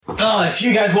Oh, if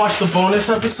you guys watch the bonus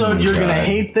episode, you're gonna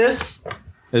hate this.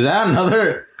 Is that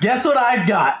another? Guess what I've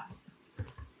got?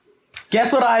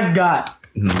 Guess what I've got?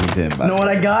 No, you didn't buy. Know what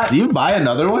I got? Do you buy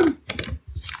another one?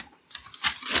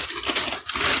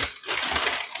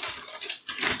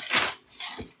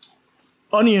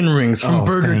 Onion rings from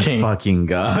Burger King. Fucking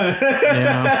God.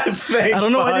 Yeah. I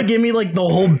don't know why they gave me like the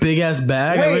whole big ass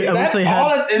bag. Wait, I wish that's they had. all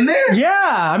that's in there? Yeah,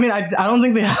 I mean, I don't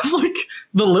think they have like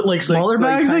the like smaller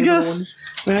bags. I guess.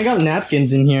 I mean, I got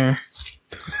napkins in here.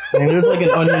 And there's like an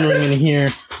onion ring in here.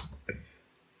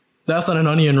 That's not an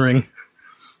onion ring.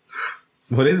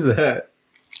 What is that?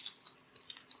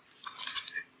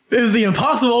 This is the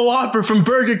Impossible Whopper from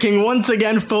Burger King once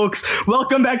again, folks.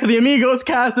 Welcome back to the Amigos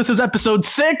Cast. This is episode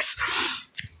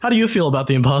 6. How do you feel about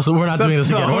the Impossible? We're not doing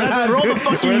this again. We're not roll the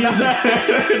fucking music.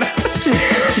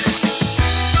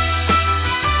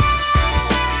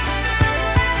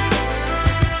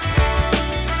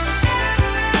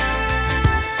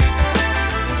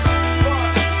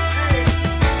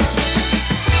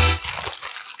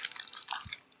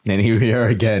 And here we are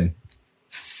again.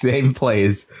 Same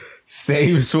plays.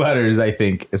 Same sweaters, I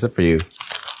think. Except for you.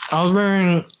 I was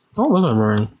wearing... What was I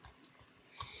wearing?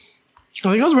 I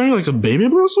think I was wearing like a baby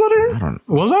blue sweater. I don't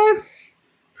know. Was I?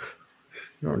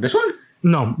 This one?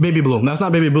 No, baby blue. That's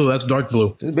not baby blue. That's dark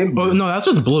blue. Baby blue. Oh, no, that's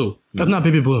just blue. That's not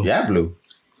baby blue. Yeah, blue.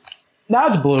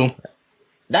 That's blue.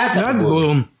 That's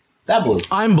blue. That blue.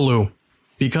 I'm blue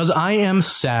because I am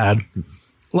sad.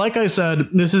 Like I said,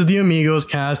 this is the Amigos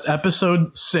Cast,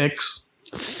 episode 6.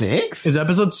 6? It's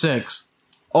episode 6.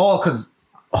 Oh, because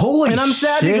holy and I'm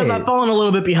sad shit. because I've fallen a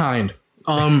little bit behind.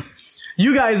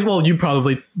 You guys, well, you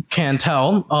probably can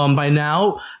tell by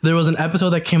now, there was an episode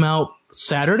that came out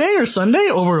Saturday or Sunday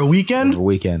over a weekend.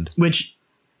 Which,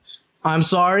 I'm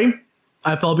sorry,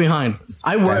 I fell behind.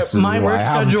 My work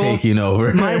schedule. Taking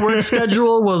over. My work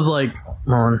schedule was like,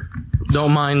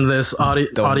 don't mind this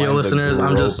audio listeners.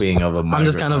 I'm just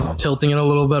kind of tilting it a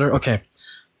little better. Okay.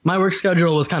 My work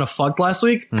schedule was kind of fucked last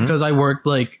week because I worked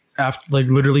like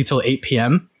literally till 8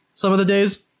 p.m. some of the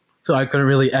days. So I couldn't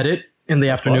really edit in the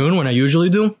afternoon when I usually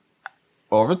do.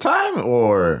 Overtime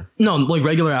or? No, like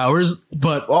regular hours,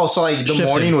 but so like the shifting.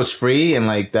 morning was free and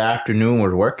like the afternoon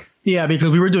was work? Yeah, because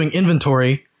we were doing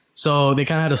inventory. So they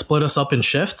kind of had to split us up in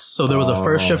shifts. So there was a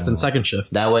first shift and second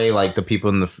shift. That way, like the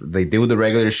people they do the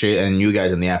regular shit and you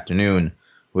guys in the afternoon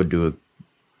would do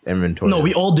inventory. No,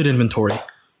 we all did inventory.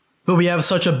 But we have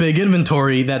such a big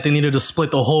inventory that they needed to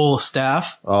split the whole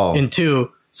staff in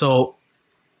two. So,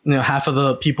 half of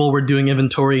the people were doing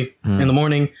inventory in the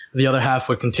morning. The other half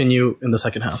would continue in the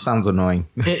second half. Sounds annoying.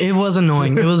 It was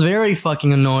annoying. It was very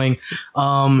fucking annoying.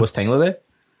 Was Tangela there?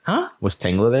 Huh? Was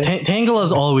Tangela there?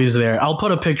 Tangela's always there. I'll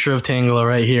put a picture of Tangela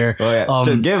right here. Oh yeah.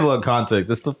 Just give a little context.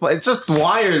 It's just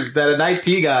wires that an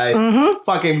IT guy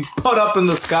fucking put up in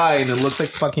the sky and it looks like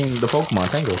fucking the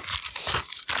Pokemon Tangle.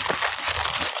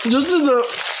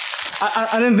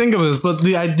 I didn't think of this, but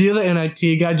the idea that an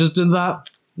IT guy just did that.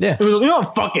 Yeah. It was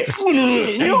like, fuck it.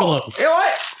 You know what?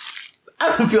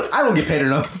 I don't get paid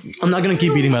enough. I'm not gonna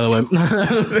keep eating, by the way.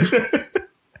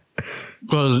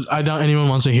 Because I doubt anyone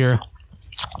wants to hear.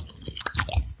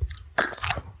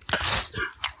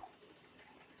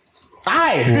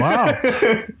 Hi. Wow.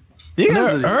 You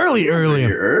guys They're early.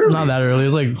 Not that early.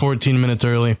 It's like 14 minutes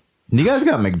early. You guys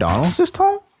got McDonald's this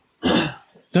time?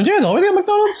 Don't you guys always get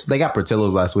McDonald's? They got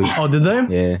Portillo's last week. Oh, did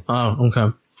they? Yeah. Oh,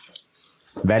 okay.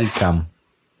 Welcome.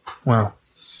 Wow.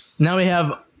 Now we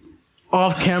have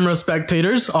off-camera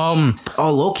spectators. Oh,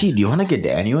 low key, do you want to get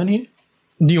Daniel in here?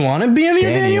 Do you want to be in here,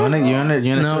 Danny, Daniel? you want to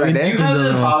No, sit right there? You have an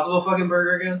Impossible fucking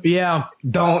burger again? Yeah.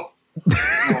 Don't.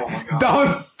 Oh my god.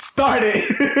 Don't start it.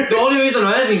 The only reason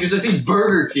I'm asking is I see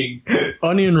Burger King.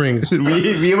 Onion rings.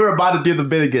 we were about to do the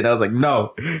bit again. I was like,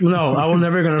 no. No, I was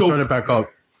never going to start it back up.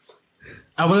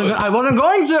 I wasn't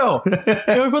going to.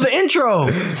 It was for the intro.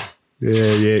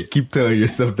 Yeah. Keep telling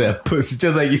yourself that, pussy.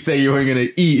 Just like you say you weren't going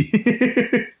to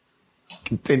eat.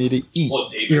 Continue to eat. Well,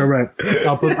 David. You're right.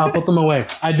 I'll put them away.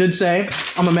 I did say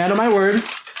I'm a man of my word.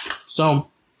 So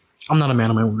I'm not a man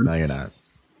of my word. No, you're not.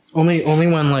 Only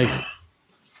when like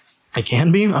I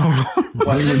can be. I don't know.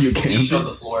 Why is You there can't bleach be. on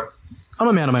the floor? I'm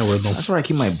a man of my word though. That's where I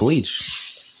keep my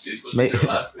bleach. Dude, what's the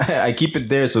last- I keep it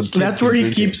there so kids That's where can he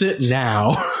drink keeps it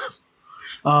now.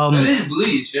 That is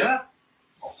bleach, yeah?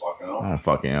 Oh, fucking hell. I don't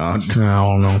fucking know. I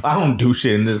don't know. I don't do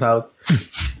shit in this house.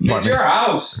 It's your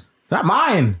house. It's not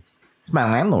mine. It's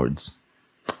my landlord's.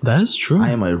 That is true. I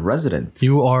am a resident.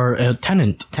 You are a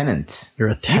tenant. Tenant. You're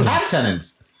a You tenant. have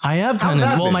tenants. I have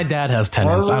tenants. Well, my dad has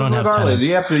tenants. I don't have tenants.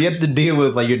 You have to deal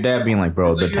with like your dad being like,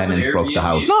 bro, the tenants broke the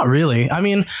house. Not really. I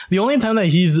mean, the only time that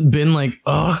he's been like,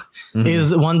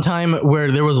 is one time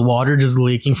where there was water just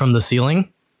leaking from the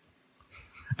ceiling.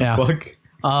 Yeah. Fuck.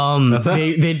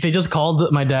 They just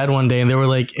called my dad one day and they were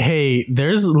like, "Hey,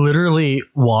 there's literally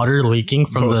water leaking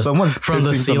from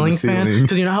the ceiling fan."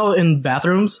 Because you know how in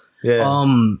bathrooms,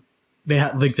 they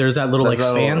have like there's that little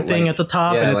fan thing at the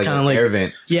top, and it's kind of like air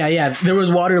vent. Yeah. There was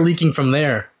water leaking from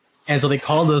there, and so they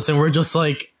called us, and we're just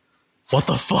like, "What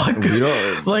the fuck?"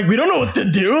 We don't know what to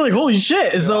do. Like, holy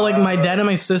shit! And so like my dad and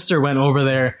my sister went over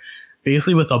there.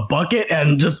 Basically with a bucket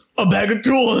and just a bag of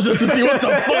tools just to see what the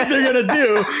fuck they're gonna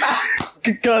do.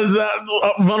 Because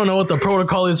I don't know what the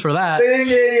protocol is for that. They didn't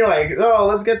get any like,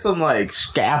 let's get some like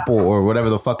scalpel or whatever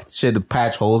the fuck shit to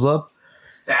patch holes up.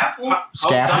 Scalpel?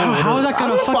 How is that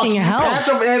gonna fucking help? Patch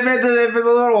up, if it's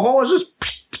a little hole, it's just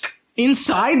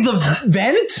inside the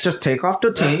vent? Just take off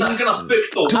the tape. That's not gonna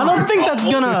fix the water. I don't think that's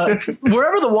gonna...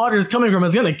 Wherever the water is coming from,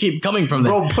 it's gonna keep coming from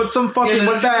there. Bro, put some fucking...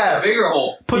 what's that? Bigger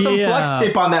hole. Put some flex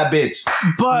tape on that bitch.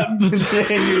 But...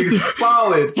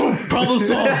 Solid. Problem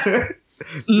solved.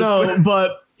 No,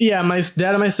 but... Yeah, my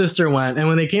dad and my sister went, and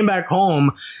when they came back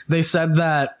home, they said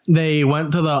that they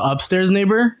went to the upstairs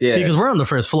neighbor. Yeah. Because we're on the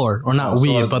first floor. Or not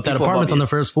but that apartment's on the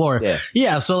first floor.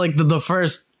 Yeah, so like the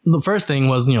first thing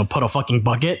was, put a fucking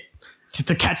bucket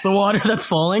to catch the water that's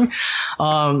falling.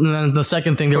 And then the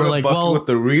second thing, they were like, with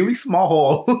the really small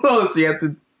hole. So you have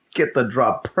to get the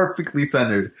drop perfectly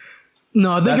centered.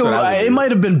 No, I think it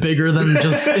might have been bigger than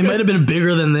it might have been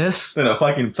bigger than this. In a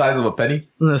fucking size of a penny?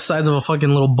 The size of a fucking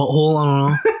little butthole, I don't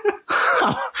know.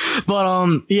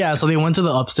 But, so they went to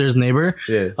the upstairs neighbor.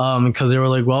 Yeah. Because they were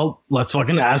like, well, let's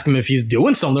fucking ask him if he's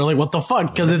doing something. They're like, what the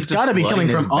fuck? Because it's gotta be coming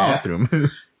from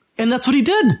bathroom. And that's what he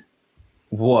did.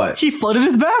 What? He flooded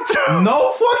his bathroom.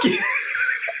 No fucking...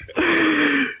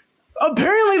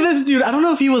 Apparently this dude, I don't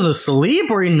know if he was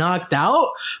asleep or he knocked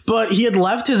out, but he had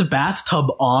left his bathtub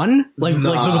on, like with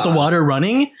the water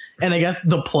running, and I guess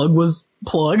the plug was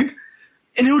plugged,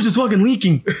 and it was just fucking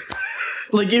leaking.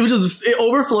 It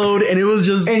overflowed, and it was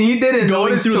just and you didn't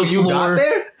going through the floor got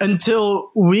there?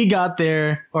 Until we got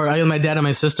there, or my dad and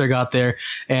my sister got there,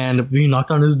 and we knocked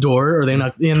on his door, or they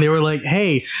knocked, and they were like,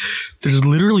 "Hey, there's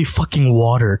literally fucking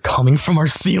water coming from our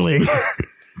ceiling."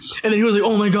 And then he was like,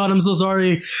 "Oh my god, I'm so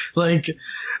sorry. Like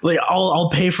I'll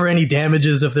pay for any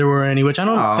damages if there were any," which I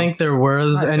don't think there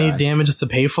was any damages to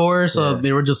pay for. So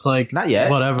they were just like, "Not yet.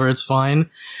 Whatever, it's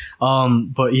fine."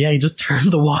 But yeah, he just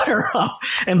turned the water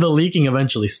off, and the leaking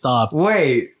eventually stopped.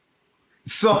 Wait,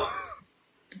 so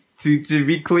to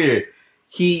be clear,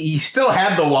 he still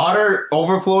had the water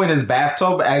overflowing his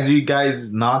bathtub as you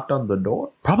guys knocked on the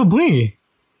door? Probably.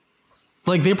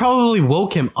 Like, they probably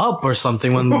woke him up or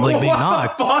something when, like, they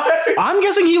knocked. I'm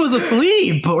guessing he was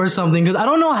asleep or something, because I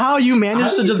don't know how you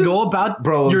managed to just go about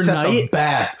your night.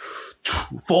 Bath.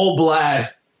 Full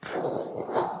blast.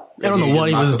 I don't know what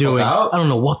he was doing. I don't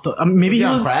know what the... maybe he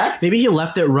was... Maybe he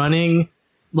left it running,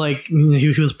 like, he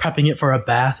was prepping it for a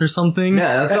bath or something.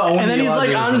 Yeah, that's and then he's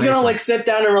like, I'm just gonna, like, sit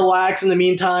down and relax in the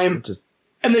meantime.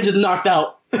 And then just knocked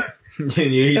out. And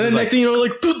then next thing you know,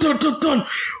 like, dun.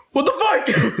 What the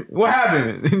fuck? What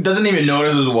happened? He doesn't even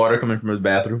notice there's water coming from his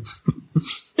bathroom.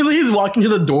 He's walking to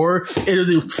the door, and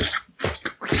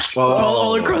it's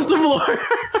all across the floor.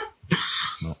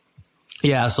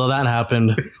 Yeah, so that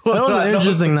happened. That was an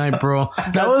interesting night, bro.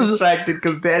 That was distracted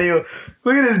because Daddy,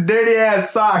 look at his dirty ass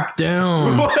sock.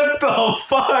 Damn. What the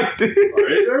fuck, dude?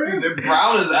 Dude, they're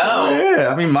brown as hell. Yeah,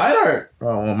 I mean, mine are.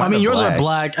 Yours are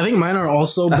black. I think mine are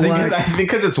also black. I think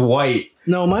because it's white.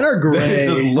 No, mine are gray. It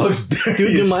just looks dirty.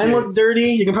 Dude, do mine look dirty?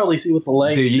 You can probably see with the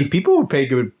light. Dude, people would pay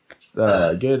good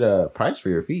price for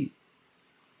your feet.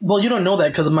 Well, you don't know that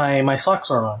because my socks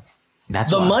are on.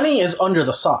 That's the money is under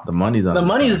the sock. The money's under the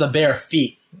money is the bare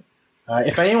feet.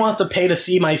 If anyone wants to pay to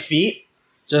see my feet,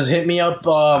 just hit me up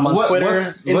on Twitter,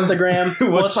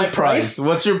 Instagram. What's my price?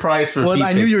 What's your price for feet?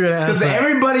 I knew you were going to ask that. Because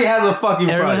everybody has a fucking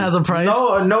price. Everyone has a price?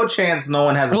 No chance no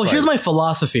one has a price. Well, here's my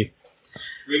philosophy.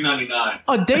 $3.99.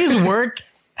 A day's work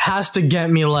has to get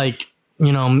me like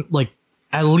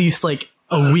at least like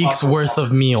a week's worth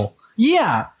of meal.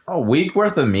 Yeah. A week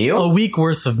worth of meal? A week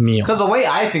worth of meal. Because the way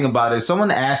I think about it, if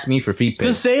someone asked me for feet pics,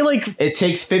 just say like it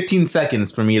takes 15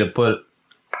 seconds for me to put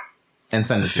and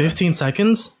send it. 15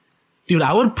 seconds? Dude,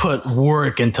 I would put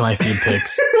work into my feet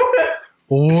pics.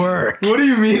 Work. What do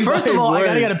you mean? First of all, I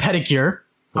gotta get a pedicure.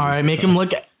 All right, make him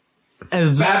look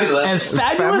as fabulous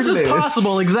as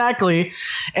possible. Exactly.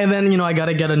 And then, I got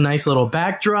to get a nice little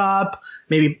backdrop,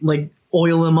 maybe like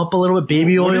oil them up a little bit,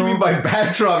 baby oil. What do you mean by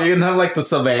backdrop? You're going to have like the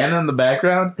savannah in the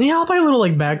background? Yeah, I'll buy little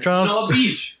like backdrops. A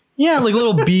beach. Yeah, like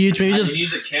little beach. Maybe just. You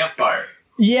need the campfire.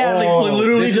 Yeah, like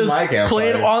literally just play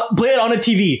it on a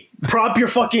TV. Prop your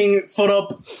fucking foot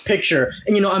up picture.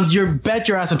 And you bet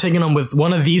your ass I'm taking them with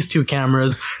one of these two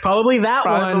cameras. Probably that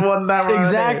one. The one that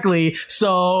exactly.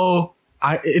 So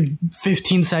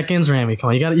 15 seconds, Rami. Come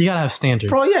on, you gotta have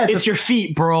standards. Bro, yeah. It's your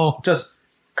feet, bro.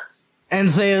 And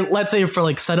let's say for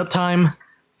like setup time,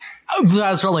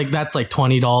 that's like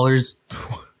 $20.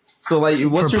 So like,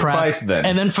 what's your price then?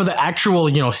 And then for the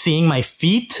actual, seeing my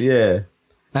feet, yeah,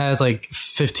 that's like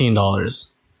 $15.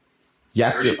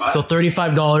 Yeah, so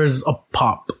 $35 a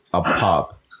pop. A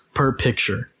pop per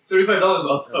picture. $35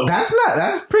 a toe.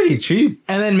 That's pretty cheap.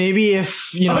 And then maybe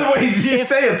if wait, did you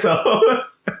say a toe?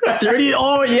 30.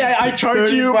 Oh yeah, I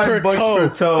charge you per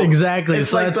toe. Exactly.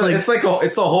 It's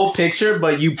it's the whole picture,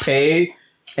 but you pay,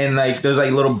 and like there's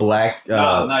like little black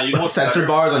sensor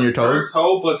bars on your toes. Per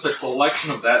toe, but it's a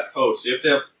collection of that toe. So you have to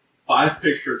have 5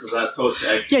 pictures of that toe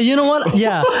tag. Yeah, you know what?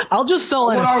 Yeah, I'll just sell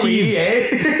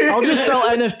NFTs. I'll just sell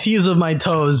NFTs of my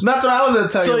toes. That's what I was gonna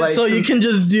tell you. So you can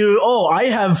just do. Oh, I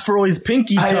have Froy's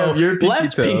pinky toe. I have your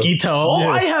pinky toe. Oh,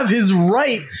 I have his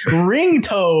right ring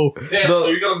toe. Damn. So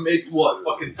you're gonna make what?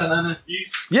 Fucking 10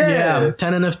 NFTs? Yeah,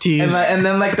 10 NFTs. And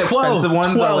then like the 12, expensive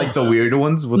ones are like the weird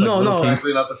ones with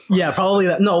yeah, probably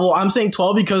that. No, well, I'm saying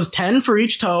 12 because 10 for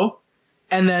each toe.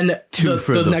 And then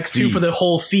the next feet. 2 for the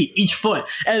whole feet, each foot.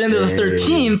 And then there's the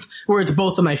 13th where it's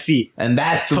both of my feet. And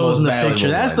that's the toes most in the picture.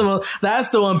 That's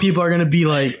the one people are going to be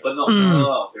like. But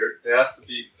no. There has to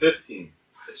be 15.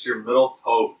 It's your middle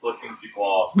toe flicking people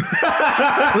off.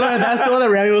 That's the one that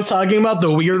Rami was talking about,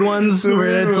 the weird ones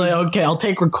where it's like, okay, I'll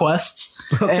take requests.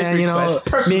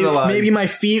 Maybe my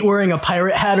feet wearing a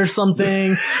pirate hat or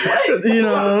something.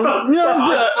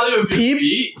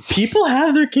 People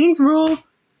have their kinks, bro.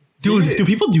 Dude, do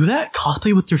people do that?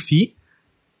 Cosplay with their feet?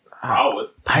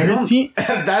 Pirate feet?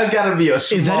 That's gotta be a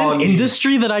small Is that an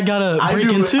industry that I gotta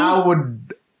break into? I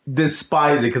would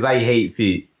despise it because I hate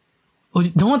feet. Well,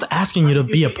 no one's asking you to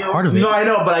be a part of it. No, I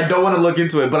know, but I don't want to look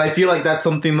into it. But I feel like that's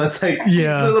something that's like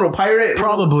a little pirate.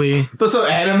 Probably. There's some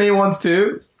anime ones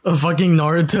too. A fucking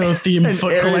Naruto themed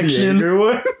foot collection.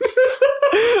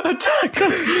 Attack on.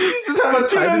 Just have a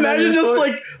Dude, imagine just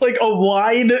like a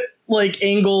wide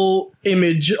angle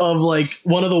image of like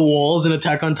one of the walls in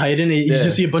Attack on Titan, and you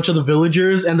just see a bunch of the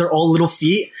villagers and they're all little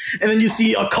feet, and then you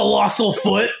see a colossal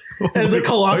foot and the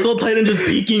colossal Titan just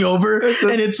peeking over,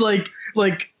 and it's like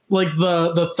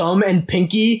the thumb and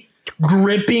pinky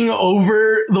gripping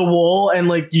over the wall, and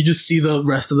like you just see the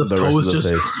rest of the toes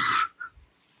just.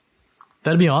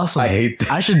 That'd be awesome. I hate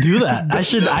that. I should do that. I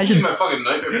should. My fucking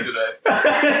nightmare today.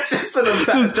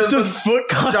 just foot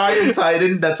giant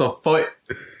Titan. That's a foot.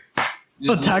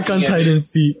 Attack on Titan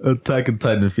feet. Attack on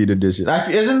Titan feet edition.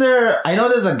 Isn't there? I know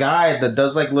there's a guy that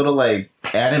does like little like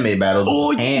anime battles.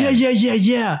 Oh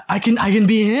yeah. I can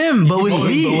be him, but with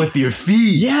feet. But with your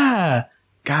feet. Yeah.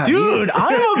 God, dude,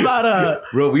 I'm about to.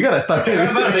 Bro, we gotta start. I'm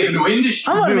about to make a new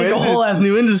industry. I'm about to make a whole ass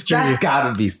new industry. That's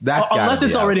gotta be. Unless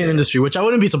it's already an industry, which I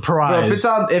wouldn't be surprised.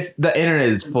 Bro, if the internet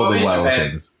is full of wild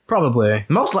things, probably.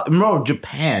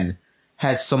 Japan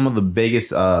has some of the biggest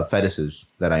fetishes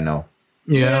that I know.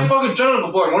 Yeah, fucking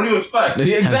genital porn. What do you expect?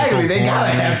 Exactly, they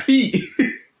gotta have feet.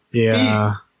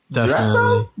 Yeah, definitely. Dress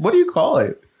up? What do you call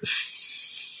it?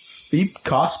 Feet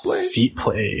cosplay? Feet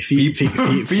play. Feet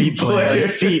play.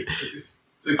 Feet.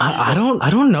 I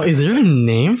don't know. Is there a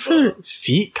name for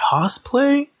feet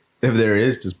cosplay? If there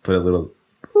is, just put a little.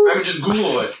 I mean, just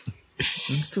Google it.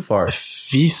 It's too far.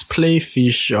 Feast play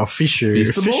fish or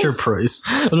Fisher Price.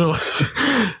 I don't know.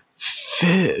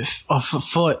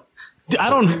 Foot.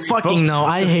 I don't fucking know.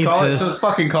 I hate this. Just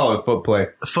fucking call it foot play.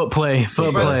 Foot play.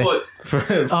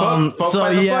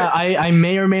 I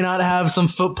may or may not have some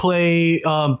foot play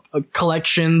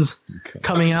collections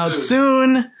coming out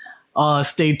soon.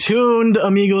 Stay tuned,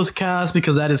 Amigos Cast,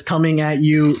 because that is coming at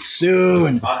you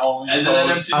soon. As an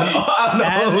NFT.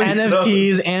 As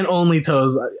NFTs and only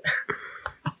toes.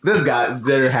 This guy,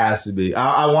 there has to be.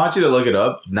 I want you to look it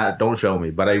up. Don't show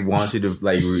me, but I want you to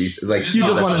like you just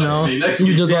want to know. You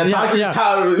just want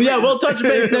yeah. We'll touch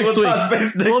base next week.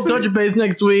 We'll touch base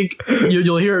next week.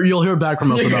 You'll hear back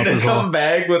from us about this. You're gonna come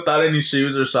back without any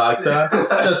shoes or socks on,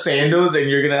 just sandals, and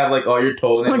you're gonna have like all your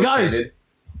toes. My guys.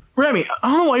 Rami, I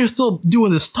don't know why you're still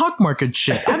doing this stock market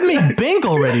shit. I've made bank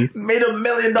already. Made $1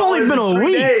 million. It's only been a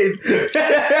week. Days.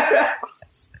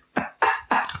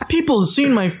 People have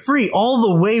seen my free all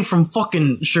the way from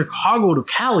fucking Chicago to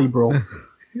Cali, bro.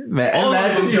 Man,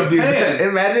 imagine you do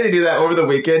that over the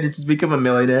weekend. You just become a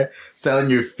millionaire selling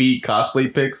your feet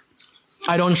cosplay pics.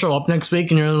 I don't show up next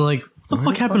week, and you're like, what the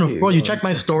fuck happened to Froy? You check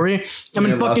my story. I'm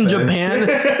in fucking Japan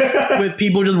with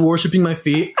people just worshiping my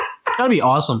feet. That'd be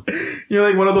awesome. You're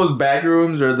like one of those back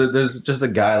rooms where there's just a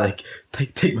guy like,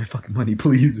 take my fucking money,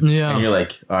 please. Yeah. And you're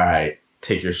like, all right,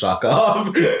 take your sock off.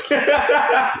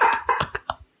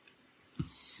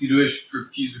 You do a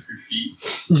striptease with your feet.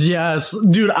 Yes,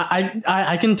 dude.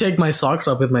 I can take my socks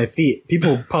off with my feet.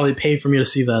 People probably pay for me to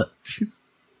see that.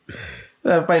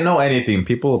 If I know anything,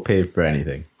 people will pay for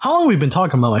anything. How long have we been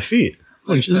talking about my feet?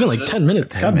 Like, it's been like 10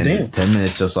 minutes. 10 minutes. 10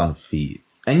 minutes just on feet.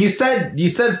 And you said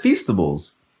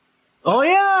Feastables. Oh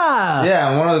yeah.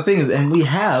 Yeah, one of the things, and we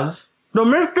have the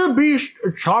Mr. Beast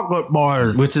chocolate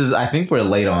bars, which is I think we're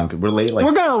late on. We're late. Like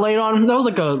we're kind of late on. That was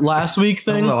like a last week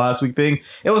thing. That was a last week thing.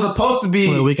 It was supposed to be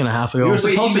like a week and a half ago. We were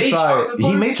supposed to try.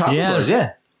 He made chocolate bars.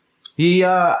 Yeah. He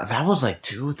that was like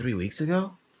 2 or 3 weeks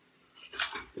ago.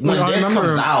 When this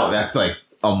comes out, that's like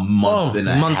a month and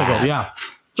a half ago. Yeah.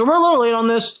 So we're a little late on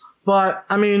this, but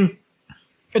I mean,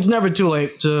 it's never too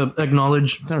late to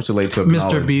acknowledge. It's never too late to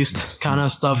acknowledge Mr. Beast kind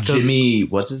of stuff. Jimmy,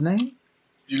 what's his name?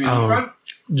 Jimmy Neutron?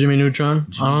 Jimmy Neutron?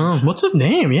 I don't know. What's his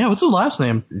name? Yeah, what's his last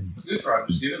name? Neutron.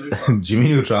 Just give it Neutron. Jimmy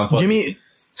Neutron. Jimmy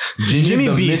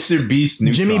Beast. Mr. Beast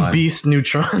Neutron. Jimmy Beast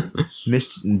Neutron.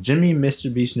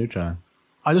 Mr. Beast Neutron.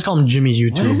 I just call him Jimmy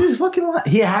YouTube. What is his fucking what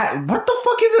the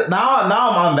fuck is it? Now I'm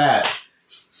on that.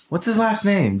 What's his last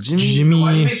name? Jimmy.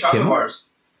 Why do you make chocolate bars?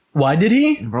 Why did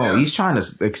he? Bro, he's trying to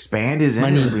expand his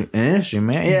industry,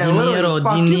 man. Yeah, dinero.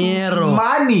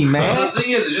 Money, man. Well, the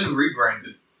thing is, it's just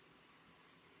rebranded.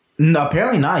 No,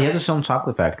 apparently not. He has his own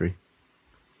chocolate factory.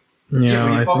 Yeah,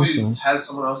 but he I probably think so. has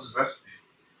someone else's recipe.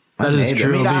 That is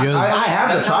true. Because I have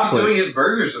that's the how chocolate. he's doing his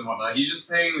burgers and whatnot. He's just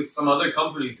paying some other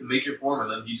companies to make it for him,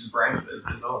 and then he just brands it as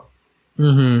his own.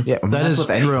 Mm-hmm. Yeah, that is with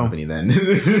any true. company then.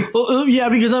 Well, yeah,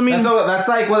 because I mean, that's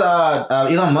like what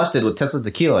Elon Musk did with Tesla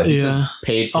Tequila. He just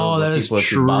paid for that is people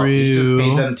true. He just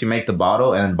paid them to make the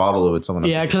bottle and bottle it with someone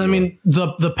else. Yeah, because I mean,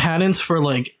 the patents for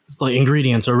like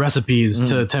ingredients or recipes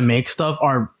to make stuff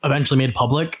are eventually made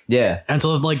public. Yeah, and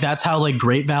so like that's how like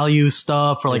great value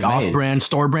stuff or like off-brand,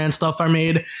 store brand stuff are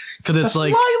made because it's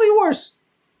like slightly worse.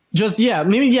 Just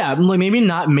maybe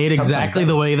not made exactly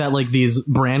the way that like these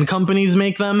brand companies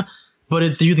make them. But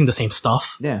it's using the same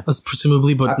stuff. Yeah. That's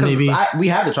presumably, but maybe. We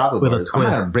have the chocolate with bars. a twist.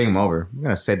 I'm going to bring them over. I'm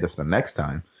going to save them for the next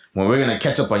time when we're going to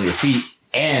catch up on your feet.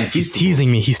 And he's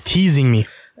teasing me.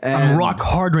 I'm rock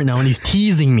hard right now and he's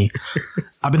teasing me.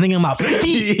 I've been thinking about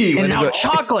feet and now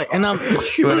chocolate. And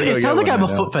it sounds like I have a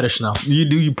foot fetish now. You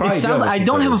do. You probably do. I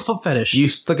don't have a foot fetish. You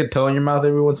stick a toe in your mouth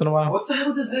every once in a while? What the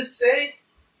hell does this say?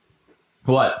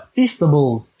 What?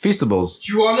 Feastables.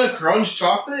 Do you want to crunch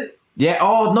chocolate? Yeah.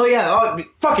 Oh, no, yeah. Oh,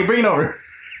 fuck it. Bring it over.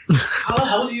 How the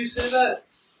hell do you say that?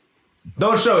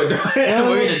 Don't show it.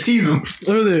 We're going to tease them.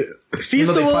 What is it?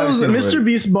 Feastables, Mr.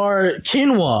 Beast bar,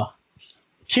 quinoa.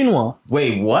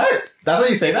 Wait, what? That's how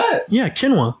you say that? Yeah,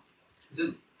 quinoa. Is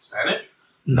it Spanish?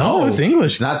 No, it's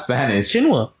English. It's not Spanish.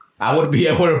 Quinoa. I would be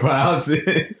able to pronounce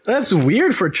it. That's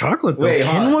weird for chocolate, though. Wait,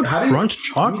 quinoa crunch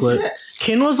chocolate.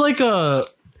 Quinoa's like a...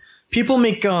 People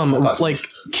make like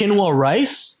quinoa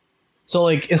rice. So,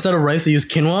 like, instead of rice, they use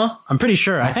quinoa. I'm pretty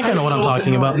sure. I think I know what I'm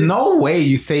talking about. No way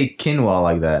you say quinoa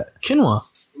like that. Quinoa.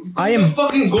 I am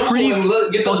fucking pretty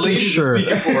get the lady sure. to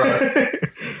speak it for us.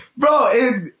 Bro,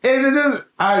 it is...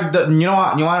 you know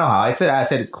what? You want to know how I said it? I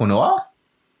said quinoa?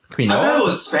 I thought it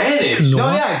was Spanish. Quinoa?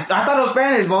 No, yeah. I thought it was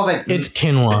Spanish, but I was like... It's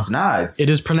quinoa. It's not. It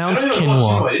is pronounced I don't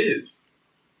quinoa. know what it is.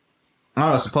 I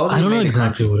don't know. Supposedly I don't know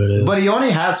exactly what it is. But he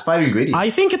only has 5 ingredients. I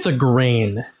think it's a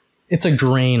grain. It's a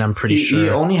grain, I'm pretty sure. He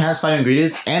only has 5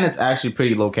 ingredients, and it's actually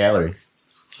pretty low calorie.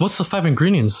 What's the 5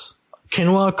 ingredients?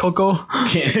 Quinoa, cocoa?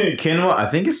 Quinoa, I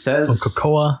think it says...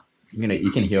 cocoa.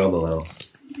 You can hear all the little...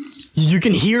 You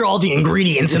can hear all the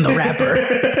ingredients in the wrapper.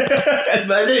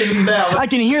 I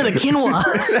can hear the quinoa.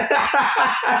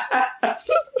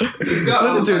 I think it's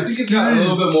got a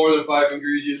little bit more than 5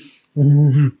 ingredients.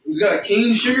 It's got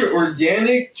cane sugar,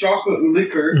 organic chocolate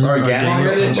liquor,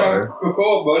 organic chocolate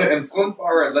cocoa butter, and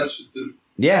sunflower and lecithin.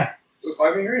 Yeah. So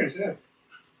 5 ingredients, yeah.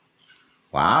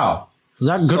 Wow. Is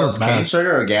that good or bad? Cane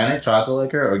sugar, organic chocolate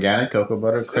liquor, organic cocoa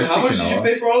butter, crispy how much quinoa, did you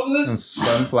pay for all of this?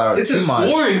 Sunflower. It says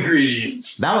 4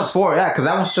 ingredients. That was 4, yeah, because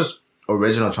that was just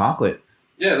original chocolate.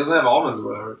 Yeah, it doesn't have almonds or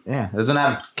whatever. Yeah, it doesn't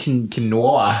have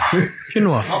quinoa.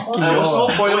 Quinoa. What's the whole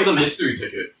point of the mystery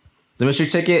ticket? The mystery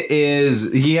ticket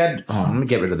is he had. Oh, let me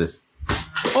get rid of this.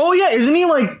 Oh yeah, isn't he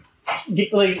like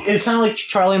Like it's kind of like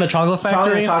Charlie and the Chocolate Factory.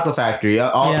 Charlie and the Chocolate Factory.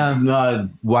 Well,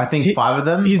 I think 5 of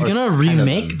them. He's gonna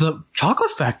remake the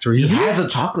Chocolate Factory. He has a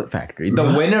Chocolate Factory.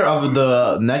 The winner of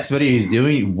the next video he's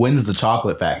doing wins the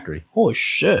Chocolate Factory. Holy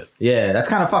shit! Yeah, that's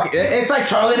kind of fucking. It's like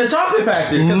Charlie and the Chocolate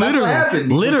Factory. Literally, that's what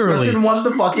happened. Literally, the person won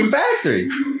the fucking factory.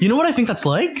 You know what I think that's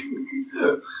like?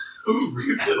 Who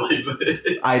ripped it like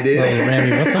this? I did. Wait,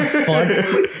 Randy, what the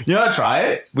fuck? You wanna try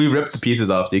it? We ripped the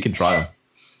pieces off, so you can try them.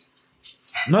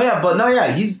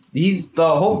 He's the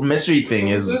whole mystery thing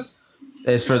is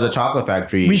for the Chocolate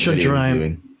Factory. We should try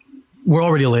him. We're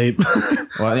already late.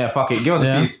 Well, yeah, fuck it. Give us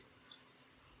a piece.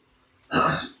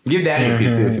 Give Daniel a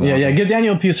piece too if you want. Yeah, give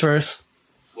Daniel a piece first.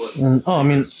 We won't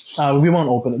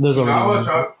open it. There's a chocolate.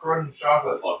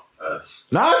 Fuck.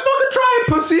 Nah, fucking try it,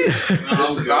 pussy. I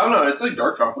don't know. It's like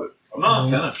dark chocolate. I'm not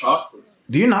a fan of chocolate.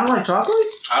 Do you not like chocolate?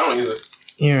 I don't either.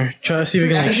 Here, try to see if we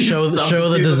can like show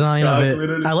the design of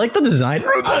it. I like the design.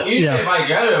 Usually if I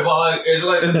get it, but like it's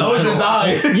like there's no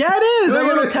design. Yeah, it is. That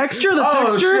little texture, the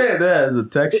texture. Oh shit, there's a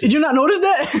texture. Did you not notice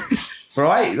that?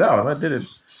 Right? No, I didn't.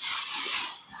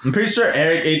 I'm pretty sure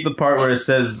Eric ate the part where it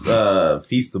says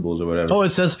Feastables or whatever. Oh,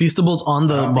 it says Feastables on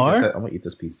the bar? I'm gonna eat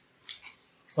this piece.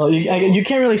 Well, you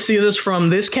can't really see this from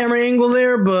this camera angle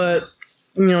there, but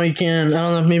you know you can. I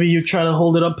don't know. Maybe you try to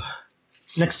hold it up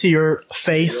next to your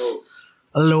face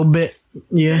a little bit.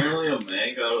 Yeah. Apparently, a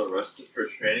man got arrested for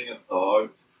training a dog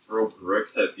to throw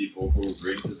bricks at people who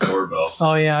ring his doorbell.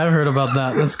 Oh yeah, I've heard about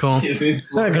that. That's cool. Hey,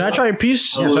 can I try a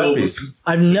piece? Yeah, try a piece.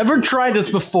 I've never tried this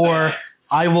before.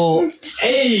 I will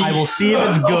see if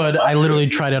it's good. I literally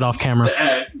tried it off camera.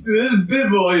 Dude, this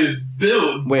pitbull is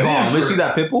built. Wait, hold on. Let me see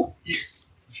that pitbull.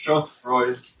 Show it to Froy.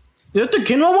 Is it the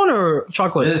quinoa one or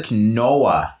chocolate? This is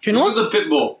quinoa. Quinoa? Look at the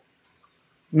pitbull.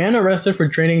 Man arrested for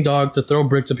training dog to throw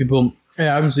bricks at people.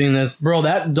 Yeah, I haven't seen this. Bro,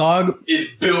 that dog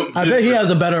is built. I bet he has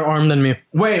a better arm than me.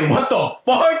 Wait, what the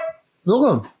fuck? Look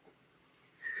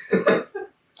at him.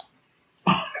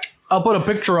 I'll put a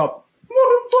picture up. What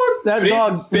the fuck? That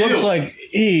dog looks like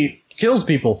he kills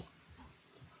people.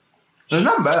 It's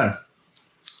not bad.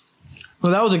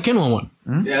 Well, that was a quinoa one.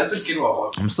 Yeah, that's a quinoa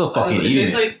one. I'm still fucking eating it. It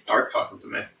tastes like dark chocolate to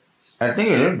me. I think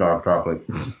it is dark chocolate.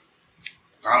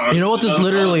 You know what this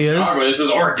literally is? This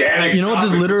is organic. You know what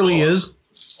this literally is?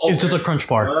 It's just a crunch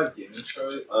bar.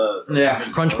 Yeah.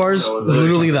 Crunch bars,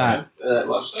 literally that.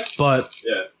 But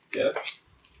yeah. It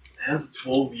has a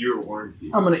 12-year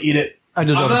warranty. I'm gonna eat it. I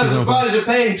just I'm not surprised you're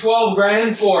paying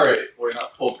 $12,000 for it. Or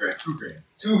not 12 grand, $2 grand.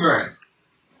 $2,000.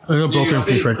 There's a broken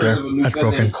piece right there. That's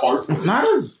broken. It's not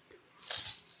as.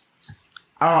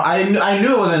 I don't know. I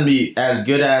knew it wasn't gonna be as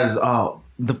good as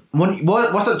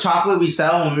what's the chocolate we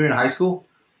sell when we were in high school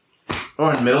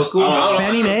or in middle school?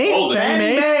 Fannie Mae.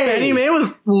 Fannie Mae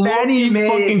was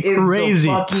fucking crazy.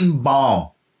 The fucking bomb.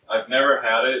 I've never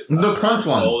had it. The crunch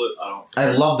ones.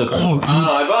 I love the crunch. I don't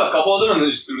know. I bought a couple of them and then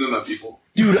just threw them at people.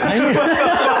 Dude, you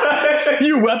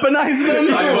weaponized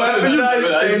them? I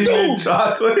weaponized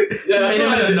chocolate. Yeah,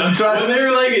 when they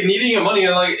were like needing money,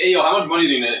 I'm like, hey, yo, how much money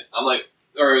do you need? I'm like,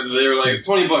 or they were like,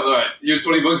 $20. All right, here's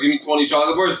 $20. You need 20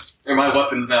 chocolate bars? They're my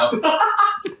weapons now. What the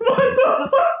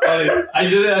fuck? I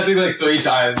did it, I think, like 3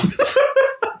 times.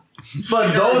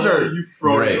 But those are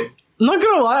great. I'm not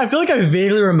gonna lie, I feel like I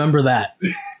vaguely remember that.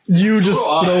 You just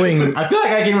throwing. I feel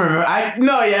like I can remember. I can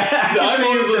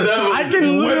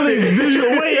literally visual.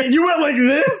 Wait, you went like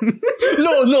this?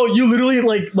 No, you literally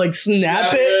like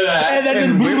snap it and then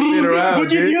just whip it around.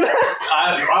 Would you do that?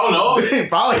 I don't know.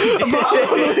 Probably.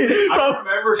 I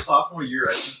remember sophomore year,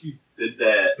 I think we did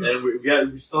that, and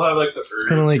we still have like the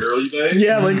early days.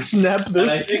 Yeah, like snap this. And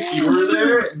I think you were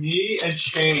there, me and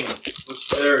Shane was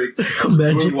there,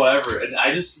 doing whatever, and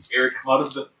I just see Eric come out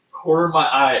of the corner of my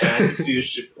eye, and I just see this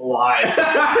shit fly.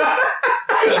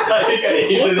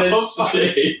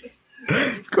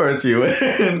 Of course you would.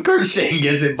 Of course Shane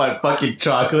gets hit by fucking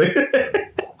chocolate.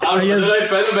 I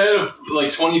fed a man of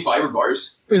like 20 fiber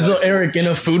bars. So Eric, in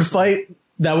a food fight,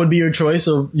 that would be your choice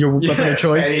of your weapon of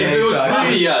choice? If it was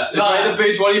free, yes. If I had to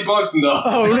pay $20, no.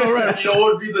 Oh, no, right. You know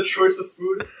what would be the choice of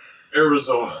food?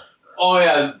 Arizona. Oh,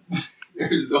 yeah.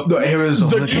 Arizona.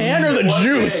 The can or the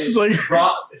juice?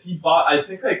 He bought, I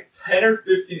think, like 10 or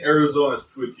 15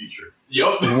 Arizonas to a teacher.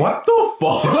 Yup. What the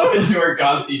fuck? To our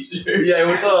God teacher. Yeah, it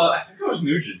was, I think it was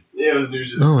Nugent. Yeah, it was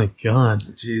Nugent. Oh my god.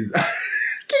 Jeez.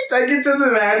 I can just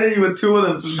imagine you with 2 of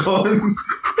them just going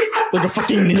like a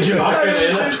fucking ninja.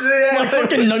 Like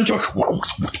fucking nunchuck.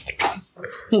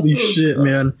 Holy shit,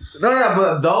 man. No,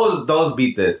 but those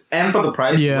beat this. And for the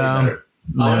price, yeah. Way better.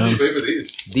 How much did you pay for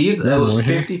these? These, it was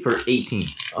 50 for 18.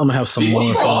 I'm gonna have some more.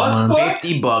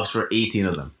 $50 for 18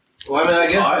 of them. Well, I mean,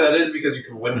 I guess that is because you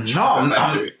can win a chocolate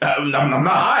factory. I'm not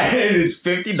high. It's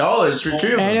 $50 for 2 of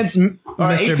them. And it's Or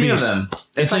Mr. 18 Beast. of them.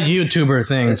 It's a YouTuber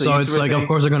thing, it's a so YouTuber it's like, thing. of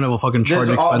course, they're gonna fucking charge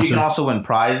expensive. You can also win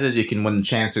prizes. You can win the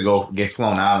chance to go get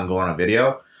flown out and go on a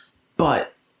video,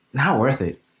 but not worth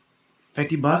it.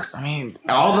 $50. I mean,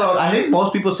 although I think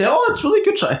most people say, "Oh, it's really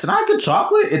good. It's not good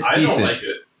chocolate. It's decent." I don't like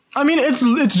it. I mean,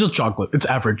 it's just chocolate. It's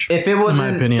average. If it was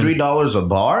 $3 a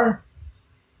bar,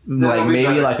 like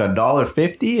maybe like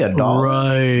 $1.50, $1,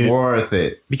 right, worth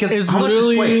it because it's how much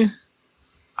is Twix?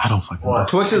 I don't fucking know.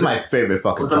 Twix is my favorite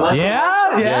fucking chocolate.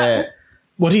 Yeah.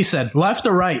 What he said, left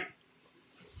or right?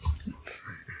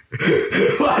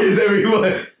 Why is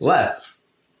everyone left?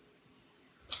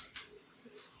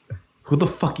 Who the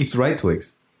fuck eats right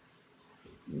Twix?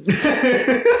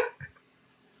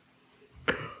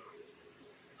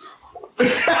 Why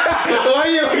are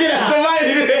you looking at the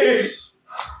right?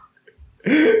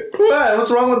 What?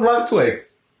 What's wrong with left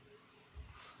Twix?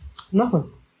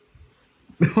 Nothing.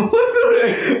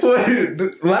 What?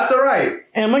 Left or right?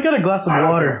 Em, I got a glass of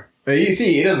water. You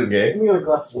see, he doesn't get. Let me get a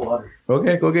glass of water.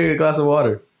 Okay, go get a glass of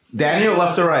water. Daniel,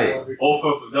 left or right? Both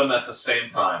of them at the same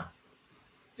time.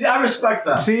 See, I respect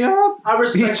that. See, I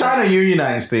respect he's trying to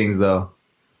unionize things, though.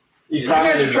 You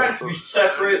guys are trying to be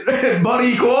separate. But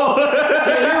equal.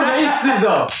 Yeah, you're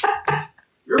racism.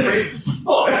 You're racist as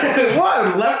fuck.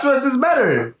 What? Left versus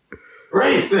better.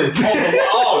 Racist.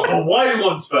 Oh, the white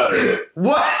one's better.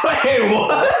 What? Wait,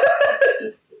 what?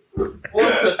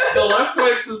 The left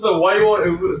Twix is the white one.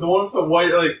 The one with the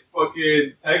white like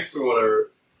fucking text or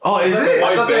whatever. Oh, is it?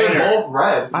 White banner. Both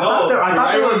red. I thought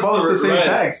they were both the same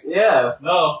text. Yeah.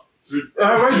 No.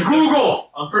 Where's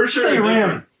Google? I'm pretty sure. Say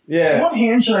Ram. Yeah. What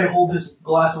hand should I hold this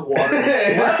glass of water?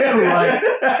 Left or right?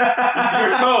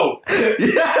 Your toe.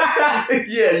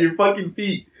 Yeah, your fucking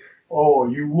feet. Oh,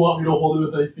 you want me to hold it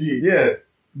with my feet? Yeah.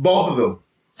 Both of them.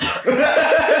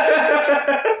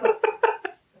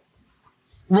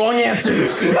 Wrong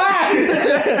answers.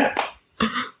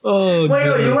 Oh, wait,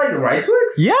 no, you like right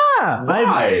Twix? Yeah. Why?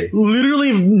 I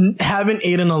literally haven't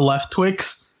eaten a left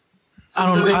Twix. I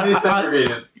don't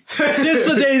know. Since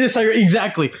the day this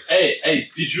exactly. Hey,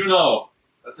 did you know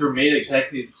that they're made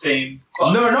exactly the same?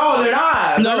 No, they're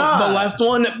not. No, the left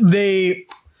one,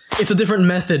 it's a different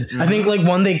method. Mm-hmm. I think like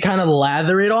one they kind of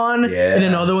lather it on, and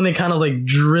another one they kind of like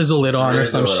drizzle it on or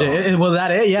some shit. Was that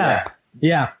it?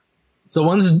 Yeah. So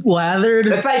one's lathered,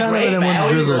 it's like and then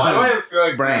one's drizzled. Why do I feel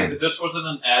like brand? This wasn't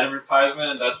an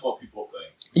advertisement? That's what people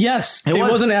think. Yes, it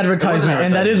was an advertisement,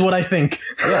 and that is what I think.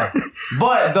 Yeah,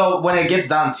 but though when it gets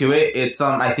down to it, it's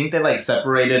I think they like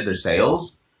separated their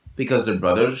sales because their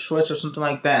brothers switched or something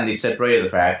like that, and they separated the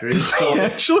factory. So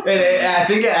actually, I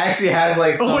think it actually has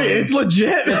like. Oh wait, it's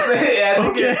legit.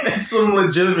 It's some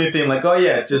legitimate thing. Like, oh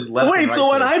yeah, just left. Wait, so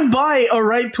when I buy a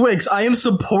right Twix, I am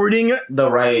supporting the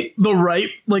right,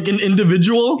 like an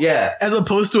individual, as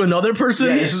opposed to another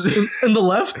person in the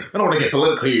left. I don't want to get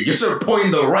political here. You're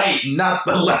supporting the right, not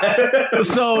the left.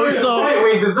 So right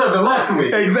wings instead of the left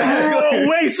wing. Exactly.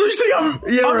 Wait, so you say I'm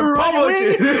right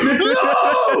wing?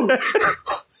 No.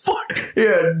 Fuck.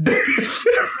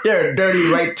 You're a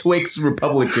dirty right Twix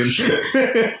Republican.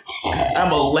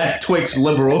 I'm a left Twix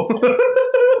liberal.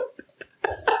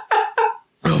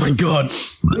 Oh my god.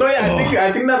 No, yeah,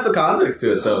 I think that's the context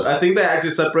to it, though. I think they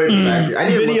actually separated the factory. I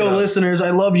need video listeners, I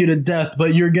love you to death,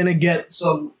 but you're gonna get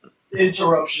some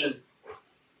interruption.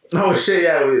 Oh shit,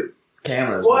 yeah, with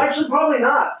cameras. Well, actually, probably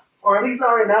not. Or at least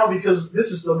not right now, because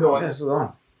this is still going. Yeah, it's still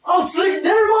on. Oh, so never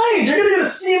mind. You're gonna get a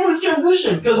seamless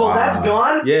transition because when that's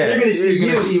gone, they're gonna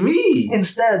see me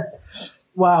instead.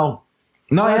 Wow.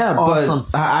 No, that's awesome.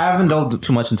 But I haven't delved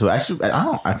too much into it. I kind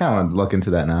of want to look into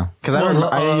that now because I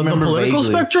remember the political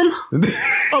spectrum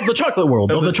of the chocolate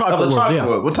world. Of the chocolate world. Yeah.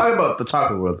 We'll talk about the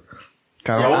chocolate world.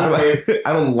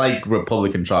 I don't like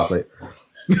Republican chocolate.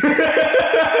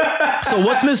 So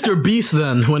what's Mr. Beast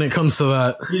then when it comes to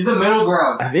that? He's the middle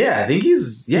ground. Yeah, I think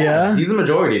he's he's the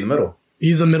majority in the middle.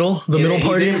 He's the middle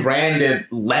party. He's branded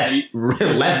left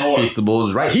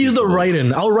Feastables, right? He's the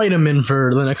write-in. I'll write him in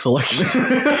for the next election.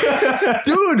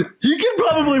 Dude, he could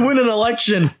probably win an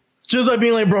election just by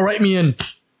being like, bro, write me in.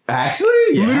 Actually,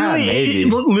 yeah,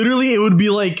 literally, it would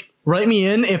be like, write me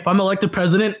in. If I'm elected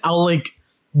president, I'll like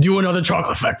do another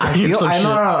chocolate factory.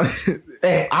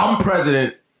 Hey, I'm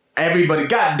president. Everybody,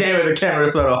 god damn it, the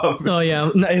camera cut off. Oh yeah,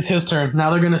 it's his turn. Now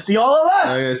they're gonna see all of us.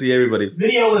 I'm gonna see everybody.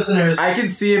 Video listeners. I can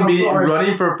see him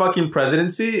running for fucking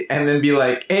presidency and then be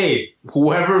like, hey,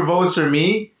 whoever votes for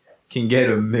me can get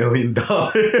 $1 million.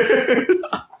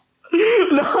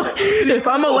 if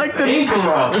I'm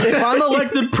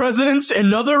elected president,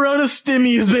 another round of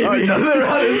stimmies, baby. Another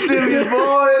round of stimmies,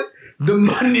 boy. The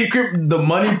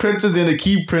money printer's gonna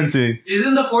keep printing.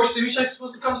 Isn't the 4th stimmy check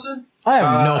supposed to come soon? I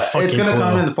have no fucking It's gonna clue.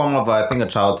 come in the form of, I think, a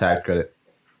child tax credit.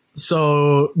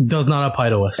 So, does not apply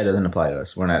to us. It doesn't apply to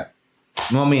us. We're not.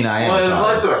 Well, I mean, I am. Well, it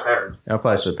applies to our parents. It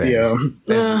applies to our parents.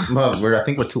 Yeah. Well, I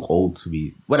think we're too old to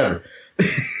be. Whatever.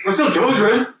 We're still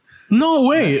children. No,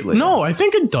 wait. No, I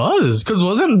think it does. Because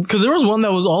there was one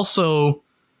that was also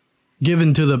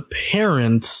given to the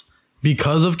parents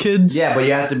because of kids. Yeah, but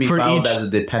you have to be filed as a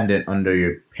dependent under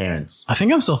your parents. I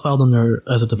think I'm still filed under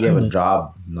as a dependent. You have a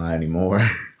job, not anymore.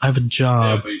 I have a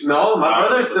job. Yeah, no, my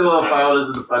brother's still filed as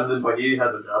a dependent, but he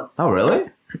has a job. Oh, really?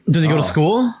 Does he go to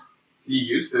school? He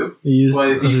used to. He used to.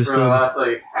 Is he For the last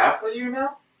half a year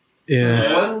now.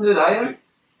 Yeah. When did I?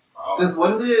 Since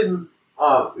when did?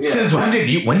 Yeah. Since when did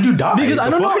you die? Because I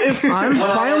don't know if I'm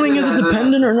filing as a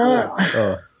dependent or not.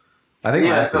 I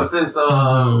think so since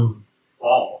fall.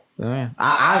 Yeah.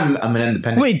 I'm an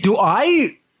independent. Wait, do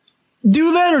I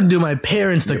do that or do my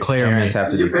parents declare me? Have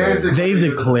to declare. They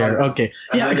declare. Okay.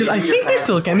 Yeah, because I think they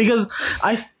still can because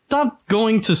I stopped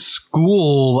going to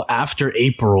school after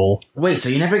April. Wait, so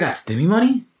you never got stimmy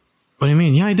money? What do you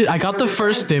mean? Yeah, I did. I got the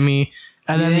first stimmy,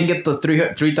 and then didn't get the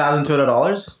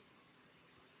 $3,200.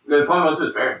 It probably went to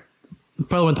his parents.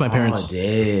 Probably went to my parents. Oh, I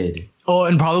did. Oh,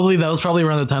 and that was probably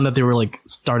around the time that they were like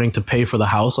starting to pay for the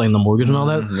house, like the mortgage and all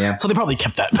that. Yeah. So they probably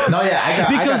kept that. No, yeah, I got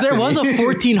because there was a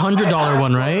 $1,400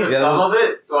 one, right? Some of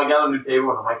it, so I got a new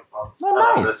table and a microphone.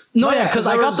 Oh, nice. No, yeah, because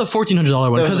I got the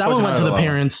 $1,400 one because that one went to the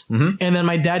parents, and then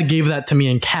my dad gave that to me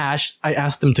in cash. I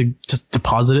asked him to just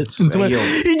deposit it into it.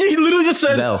 He literally just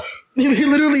said, he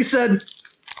literally said,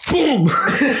 boom,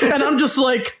 and I'm just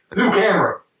like, new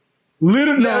camera.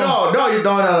 Literally, no,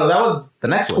 that was the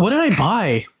next one. What did I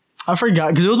buy? I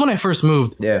forgot because it was when I first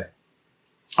moved. Yeah,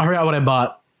 I forgot what I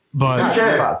bought, but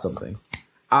I bought something.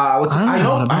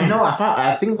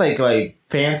 I think like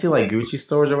fancy like Gucci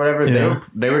stores or whatever. Yeah.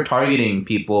 They were targeting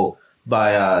people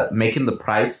by making the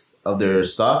price of their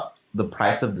stuff the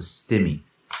price of the stimmy,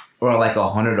 or like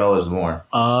 $100 more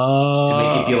to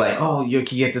make you feel like, oh, you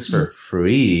can get this for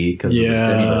free because of the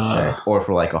stimulus check, or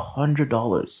for like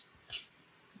 $100.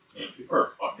 Yeah, people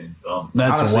are fucking dumb.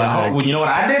 That's whack. You know what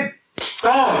I did?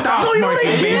 Stop. No, you know what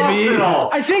I did?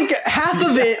 I think half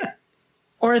of it,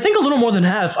 or I think a little more than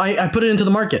half, I put it into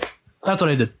the market. That's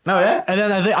what I did. Oh, yeah? And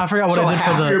then I forgot what I did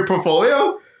for your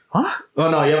portfolio? Huh?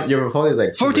 Oh, no, your portfolio is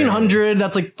like 1,400.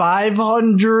 That's like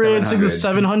 500,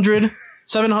 700.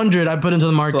 700 I put into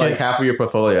the market. So like half of your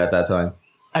portfolio at that time.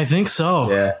 I think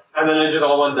so. Yeah. And then it just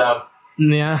all went down.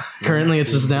 Yeah. Currently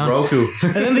it's just down. Roku.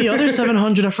 And then the other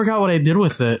 700, I forgot what I did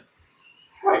with it.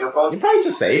 You probably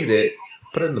just saved it.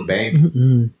 Put it in the bank.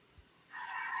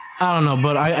 I don't know,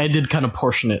 but I did kind of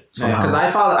portion it. Because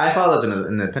I followed an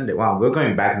independent. Wow, we're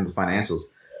going back into financials.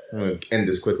 I'm going to end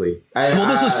this quickly.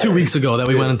 This was 2 weeks ago that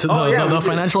we went into the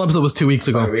financial episode was 2 weeks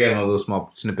ago. We had a little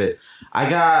small snippet. I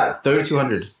got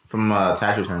 $3,200 from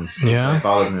tax returns. Yeah. I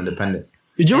followed an independent.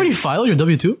 Did you already file your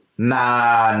W-2?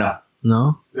 Nah, no.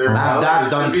 No? I've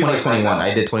done 2021.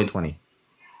 I did 2020.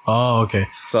 Oh, okay.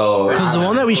 So because the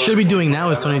one that we should be doing now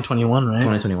is 2021, right?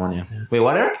 2021, yeah. Wait,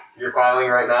 what, Eric? You're filing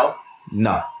right now?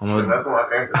 No. That's what my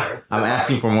parents are doing. I'm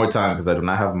asking for more time because I do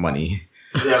not have money.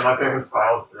 Yeah, my parents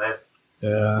filed today.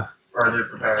 Yeah. Or they're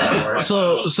preparing for it.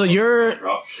 So you're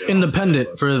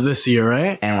independent for this year,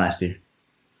 right? And last year.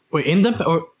 Wait, independent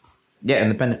or? Yeah,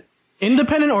 independent.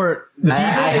 Independent or? I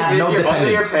have no dependents.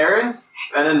 Under your parents,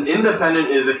 and then independent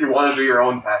is if you want to do your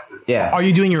own taxes. Yeah. Are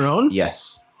you doing your own?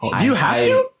 Yes. Do you have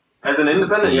to? As an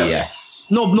independent, yes.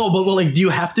 No, but like, do you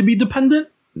have to be dependent?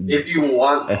 If you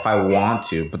want. If I want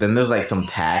to, but then there's like some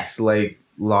tax like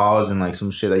laws and like some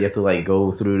shit that you have to like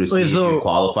go through to see if you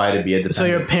qualify to be a dependent. So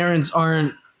your parents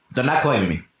aren't. They're not claiming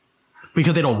me.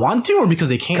 Because they don't want to, or because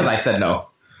they can't? Because I said no.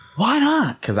 Why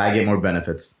not? Because I get more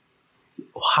benefits.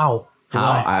 How?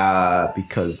 Why?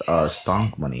 Because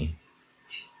stock money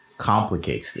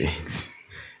complicates things.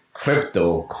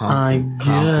 Crypto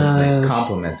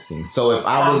complements things. So if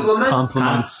I was it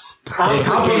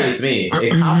complements me.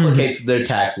 It complicates their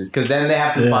taxes because then they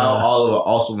have to file all of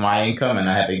also my income, and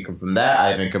I have income from that. I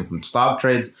have income from stock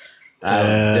trades.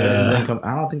 Dividend income.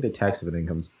 I don't think they tax dividend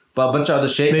incomes, but a bunch of other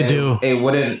shit. They do. It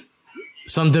wouldn't.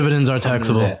 Some dividends are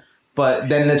taxable, but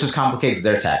then it just complicates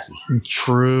their taxes.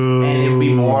 True. And it would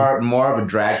be more of a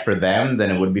drag for them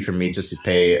than it would be for me just to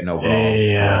pay an overall.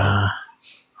 Yeah.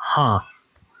 Huh.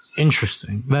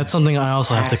 Interesting. That's something I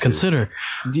also have to consider.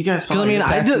 Do you guys? Because I mean,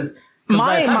 I did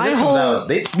my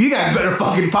whole. You guys better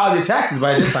fucking file your taxes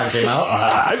by this time came out.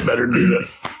 I better do that.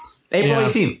 April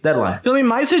 18th, deadline. I mean,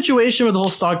 my situation with the whole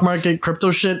stock market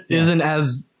crypto shit isn't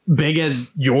as big as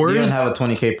yours. You don't have a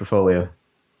 20K portfolio.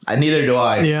 Neither do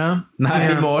I. Yeah. Not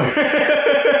anymore.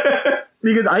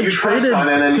 Because I traded,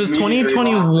 because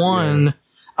 2021,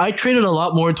 I traded a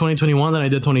lot more in 2021 than I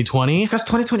did 2020. Because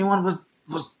 2021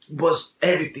 was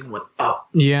everything went up.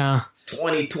 Yeah.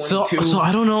 2022. So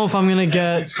I don't know if I'm gonna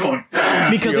get It's going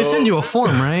down. because they send you a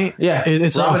form, right? Yeah,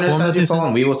 it's a form that they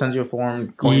send. We will send you a form.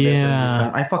 Coinbase sends you a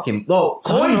form. I fucking So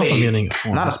I don't know if I'm getting a Coinbase,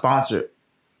 form. not a sponsor.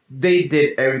 They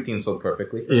did everything so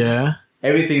perfectly. Yeah.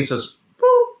 Everything's just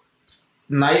boop,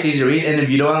 nice, easy to read. And if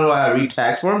you don't know how to read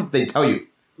tax forms, they tell you,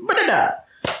 ba-da-da.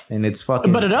 And it's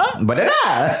fucking Ba-da-da? ba-da-da.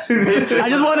 I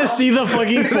just want to see the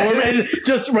fucking form and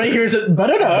just right here is it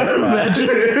ba-da-da.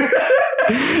 Imagine.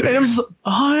 And I'm just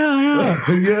oh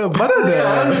Yeah,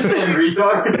 ba-da-da.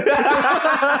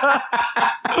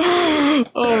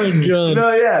 oh my god.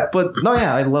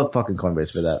 I love fucking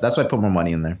Coinbase for that. That's why I put more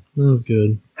money in there. That's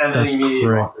good. That's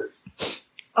great.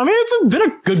 I mean, it's been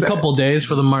a good couple days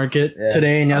for the market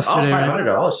today and yesterday.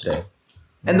 $500 today.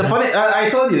 And the funny, I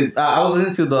told you, I was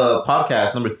into the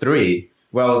podcast number 3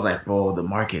 where I was like, bro, the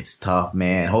market's tough,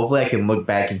 man. Hopefully I can look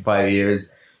back in 5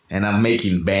 years and I'm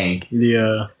making bank.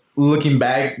 Yeah. Looking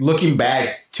back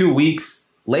 2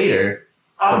 weeks later.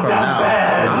 I'm down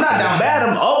bad. I'm not down bad.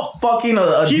 I'm up fucking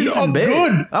a He's decent up bit.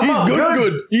 good. I'm He's up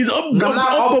good. He's up good. I'm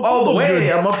not up all the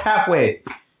way. I'm up halfway.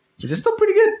 Is it still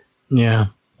pretty good? Yeah.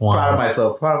 Wow. Proud of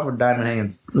myself. Proud of diamond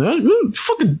hands.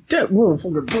 Fucking dead. Whoa,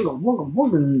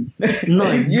 fucking.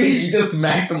 No, you just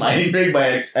smacked the mining rig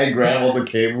by I grab all the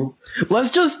cables. let's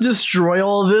just destroy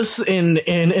all this in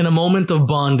a moment of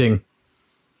bonding.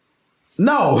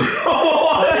 No.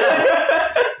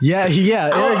 Yeah,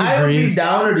 Eric I would be agrees.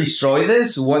 down to destroy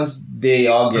this once they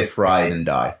all get fried and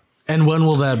die. And when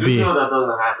will that be? You know that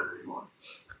doesn't happen anymore.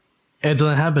 It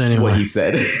doesn't happen anymore. What he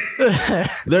said. So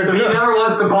he never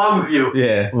wants to bond with you.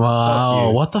 Yeah. Wow,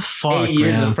 Fuck what the fuck, 8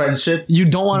 years man? of friendship. You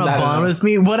don't want to Not bond enough. with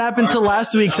me? What happened to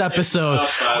last week's episode?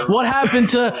 What happened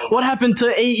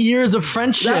to 8 years of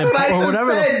friendship That's what I or just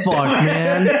whatever said. the fuck,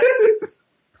 man?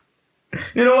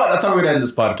 You know what? That's how we're gonna end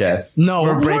this podcast. No,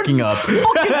 we're breaking up. Fucking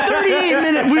 38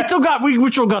 minutes. We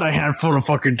still got a handful of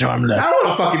fucking time I left. don't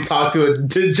want to fucking talk to a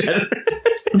degenerate.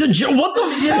 What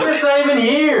the fuck? He's not even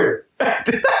here.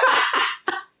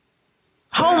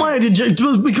 How am I a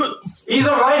degenerate? Because He's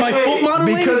a right my foot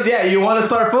modeling? Because you want to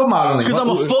start foot modeling. Because I'm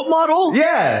a foot model?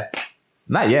 Yeah.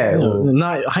 Not yet.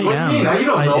 Not, I What am. do you mean? You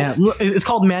don't know. I am. Look, it's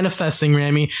called manifesting,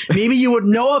 Rami. Maybe you would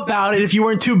know about it if you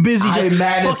weren't too busy just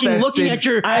fucking looking at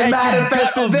your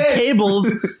manifested of this. cables.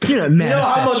 You know, You know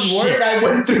how much work I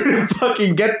went through to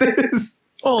fucking get this?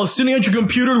 Oh, sitting at your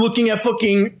computer looking at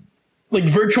fucking like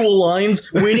virtual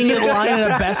lines, waiting in line at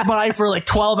a Best Buy for like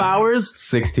 12 hours.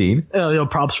 16. Oh,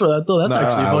 props for that though. That's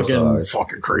actually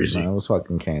fucking crazy. I was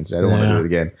fucking cancer. I don't want to do it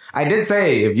again. I did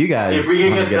say if you guys If we can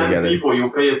want to get get 10 together. people, you'll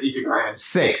pay us each $1,000.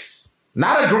 6.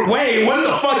 Not a wait. What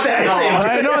the fuck did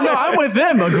I say? No, I'm with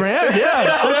him. A grand? Yeah,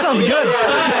 that sounds good.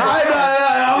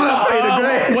 I'm not paying a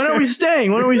grand. When are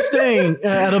we staying?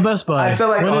 At a Best Buy? I said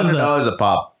like When is that? $100 a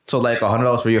pop. So like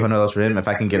 $100 for you, $100 for him. If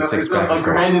I can get 6 A graphics grand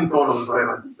cards. in total is what I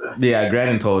meant to say. Yeah,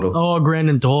 $1,000 in total. Oh, a grand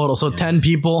in total. So 10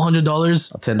 people,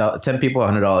 $100. 10 people,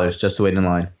 $100 just to wait in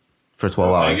line for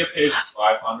 12 I hours. get paid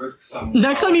 $500.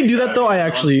 Next time you do that though, I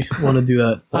actually want to do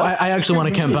that. I actually want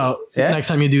to camp out. Yeah? Next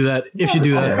time you do that, if you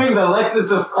do I'm that. paying the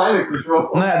Lexus of climate control.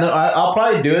 No, I'll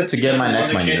probably do it to get my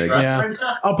next mining rig. Yeah.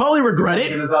 I'll probably regret it,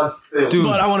 Dude,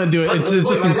 but I want to do it. It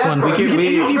just seems fun. We can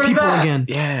interview people again.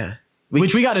 Yeah.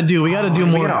 Which we got to do. We got to do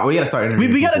more. We gotta start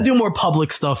interviewing. We got to people. do more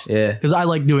public stuff. Yeah. Because I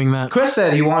like doing that. Chris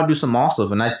said he wanted to do some mall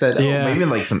stuff, and I said, maybe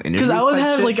like some interviews.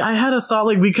 Because I had a thought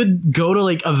like we could go to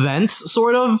like events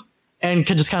sort of and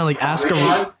could just kind of like ask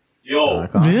around. Yo,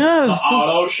 Yes. the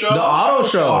auto show. The auto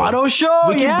show. Auto show.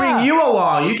 We can bring you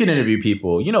along. You can interview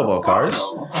people. You know about cars.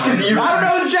 I don't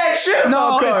know jack shit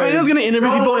No, about if cars. anyone's gonna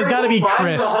interview people, it's got to be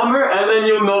Chris. The Hummer, and then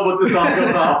you'll know what to talk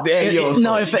about.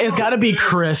 No, it's got to be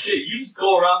Chris. Shit, you just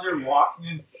go around there walking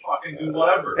and fucking do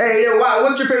whatever. Hey, wow,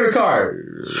 what's your favorite car?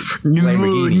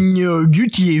 Lamborghini. No,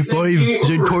 GTA 5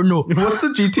 Zentorno. What's the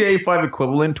GTA 5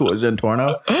 equivalent to a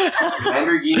Zentorno?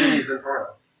 Lamborghini is Zentorno.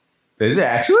 Is it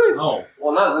actually? No.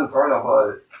 Well, not Zentorno,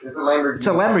 but it's a Lamborghini. It's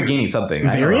a Lamborghini something.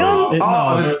 I don't Variant? know. No.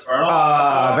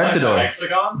 Aventador. Like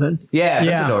Hexagons? Yeah,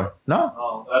 Yeah. Aventador. No?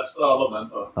 Oh, that's the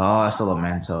Lamento. Oh, that's a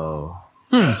Lamento.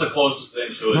 That's the closest thing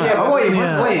to it. Yeah, Oh, wait,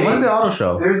 Yeah. when's the auto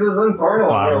show? There's a Zentorno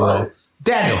in real life.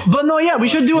 Daniel. But no, yeah, we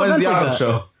should do When's events the like auto that.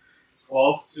 show?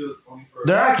 12 to the 21st.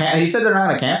 They're not he said they're not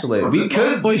going to cancel it. We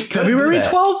could. Wait, we could February do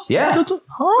that. 12th? Yeah.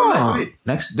 Huh. This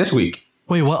week. This week.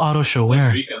 Wait, what auto show? This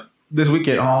Where? weekend. This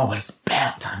weekend. Oh, it's bad.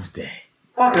 Valentine's Day.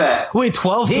 Fuck that. Wait,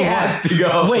 12 He to has what? to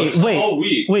go. Wait. Whole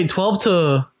week. Wait, 12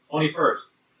 to... 21st.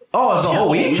 Oh, it's a whole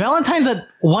week? Valentine's at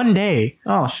one day.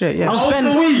 Oh, shit, yeah. I'll spend...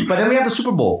 But then we have the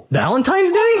Super Bowl.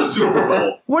 Valentine's Day? The Super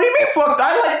Bowl. What do you mean, fuck?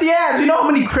 I like the ads. You know how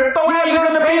many crypto ads are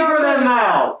going to be on there?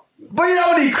 now. But you know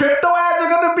how many crypto ads are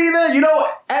going to be there? You know,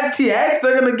 FTX,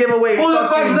 they're going to give away Who the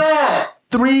fuck's that?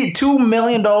 $2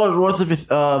 million worth of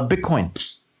Bitcoin.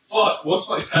 Fuck, what's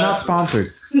my password? Not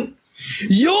sponsored.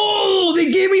 Yo,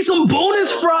 they gave me some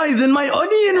bonus fries in my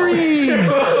onion rings.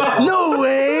 No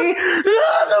way.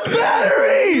 No, the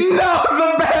battery. No,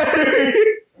 the battery.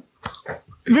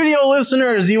 Video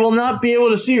listeners, you will not be able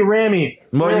to see Rami.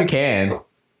 Well, you can.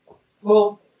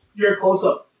 Well, you're close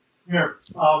up. Here.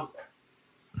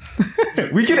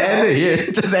 We can end it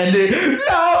here. Just end it.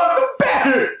 No, the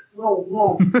battery. No.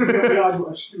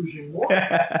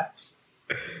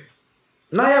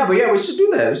 No, yeah, but yeah, we should do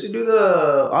that. We should do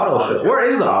the auto show. Where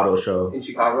is the auto show? In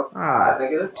Chicago. Ah, I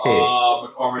think it is.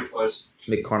 McCormick Place.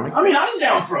 McCormick? I mean, I'm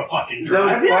down for a fucking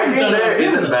drive. The parking there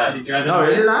isn't bad. No,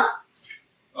 is it not?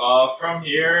 From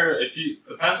here, if you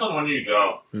depends on when you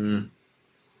go.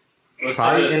 Let's say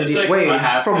Probably this, in it's the, like wait, a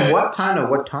half from day. what time to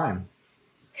what time?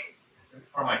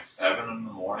 From like 7 in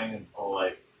the morning until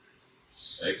like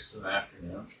 6 in the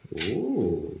afternoon.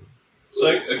 Ooh. It's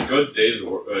like a good day's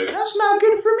work. Like, That's not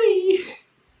good for me.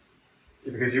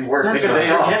 Because you work. That's Take a day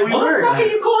right. off. Yeah, we motherfucker, were.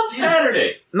 you go on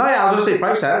Saturday. No, yeah, I was gonna say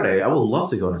probably Saturday. I would love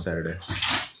to go on a Saturday.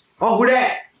 Oh, who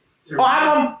that? Oh, hi,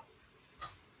 Mom.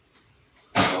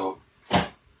 Oh.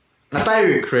 I thought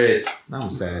you were Chris. Now I'm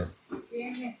sad.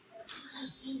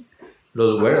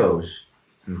 Los güeros.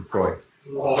 And Froy.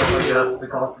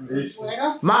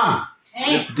 Mom,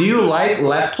 do you like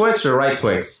left Twix or right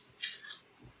Twix?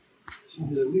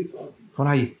 What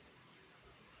are you?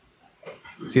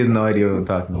 She has no idea what I'm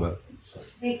talking about.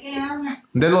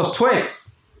 De los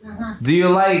Twix. Do you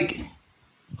like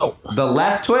the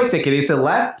left Twix, el que dice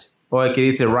left, or el que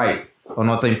dice right? O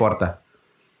no te importa?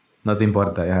 No te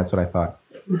importa. Yeah, that's what I thought.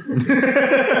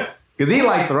 Because he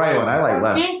likes the right one. I like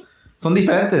left. Son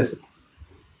diferentes.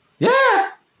 Yeah.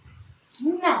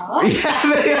 No. Yeah,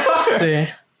 they are. Sí.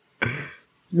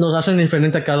 Nos hacen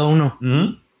diferente a cada uno.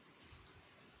 Mm-hmm.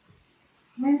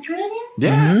 ¿En serio?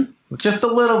 Yeah. Mm-hmm. Just a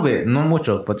little bit. No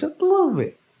mucho, but just a little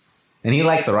bit. And he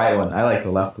likes the right one. I like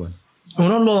the left one.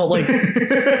 Uno lo, like,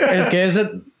 el que es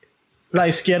la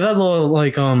izquierda lo,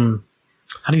 like, how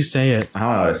do you say it? I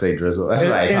don't know how to say drizzle. That's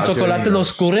what I El talk to chocolate in lo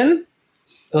English. escurren,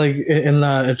 like,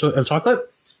 el chocolate,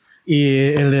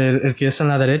 y el que es en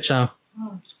la derecha.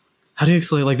 How do you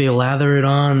explain? Like, they lather it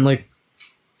on, like,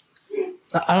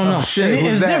 I don't know. Oh, shit, It's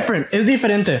who's that? different. It's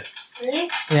diferente. Really?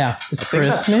 Yeah. It's I think Chris,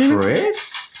 that's maybe?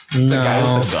 Chris? The guy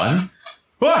No. with the gun?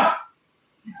 What?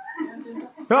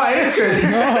 No, it is Chris.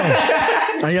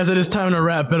 I guess it is time to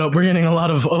wrap it up. We're getting a lot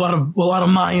of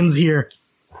minds here.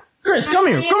 Chris, come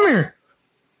here.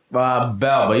 Bell,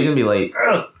 but he's gonna be late.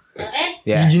 Okay.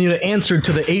 Yeah. You need to answer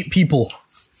to the 8 people.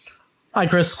 Hi,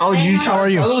 Chris. Oh, How are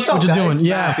you? what's up, What you guys? doing?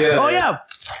 Yeah. Yeah. Oh, yeah.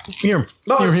 Here.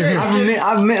 No, Here. shit.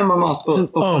 I've met in my mouth.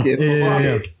 Oh,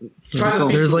 yeah.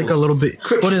 There's like a little bit.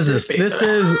 What is this? This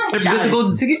is. Did you get the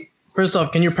golden ticket? First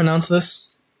off, can you pronounce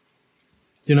this?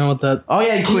 Do you know what that? Oh,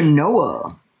 yeah.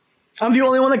 Quinoa. I'm the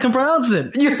only one that can pronounce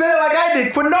it. You said it like I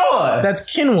did. Quinoa. That's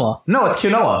quinoa. No, it's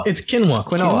quinoa. It's quinoa.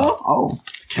 Quinoa. Oh.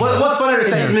 What's funnier to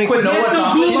say? Quinoa.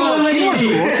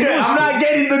 I'm not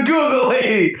getting the Google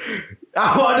lady.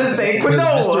 I want to say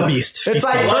quinoa. Mr. Beast. It's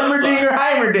like Hermerdinger,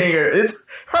 Heimerdinger. It's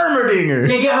Hermerdinger.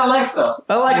 You get Alexa.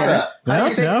 Alexa. How do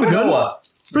you say Yeah, quinoa?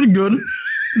 Pretty good.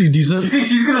 Pretty decent. You think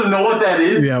she's gonna know what that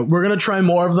is? Yeah, we're gonna try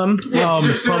more of them.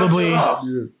 Probably.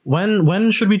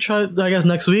 When should we try? I guess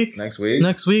next week. Next week.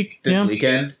 Next week. This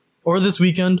weekend. Or this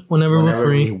weekend, whenever we're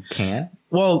free. You can.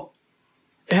 Well,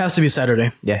 it has to be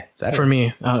Saturday Yeah. Saturday. for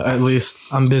me, at least.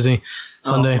 I'm busy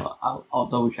Sunday. I'll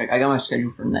double check. I got my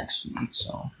schedule for next week,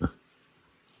 so.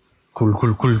 Cool.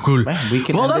 Man, we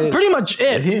can Well, end that's it pretty much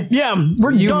it. here. Yeah,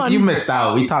 we're done. You missed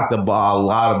out. We talked about a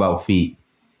lot about feet. I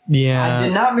Yeah,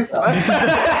 did not miss out. this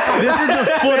is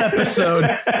the foot episode.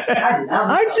 I did not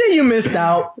miss I'd say you missed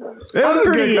out. It was a I'm good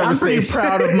pretty conversation.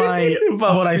 proud of my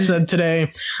what I said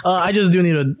today. I just do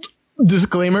need a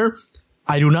disclaimer.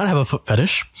 I do not have a foot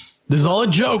fetish. This is all a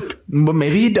joke. But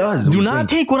maybe he does. Do not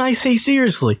take what I say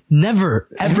seriously. Never,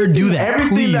 ever do that.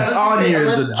 Everything Please. that's on here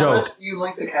is a joke. Unless you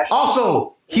link the cash.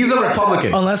 Also, he's a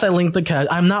Republican. Unless I link the cat.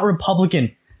 I'm not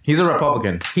Republican He's a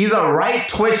Republican. He's a right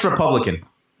Twix Republican.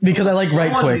 because I like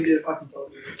right Twix.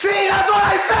 See, that's what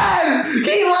I said!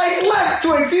 He likes left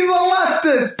Twix. He's a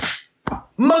leftist.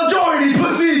 Majority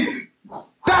pussy.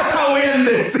 That's how we end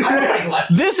this.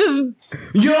 This is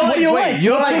You don't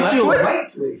like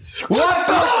Twix. What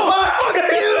the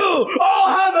fuck? you. Oh,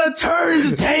 how the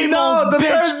turns tables,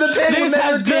 bitch. This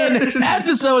has been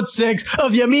episode 6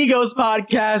 of the Amigos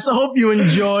podcast. I hope you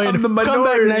enjoyed. Come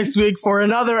back next week for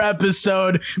another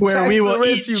episode where we will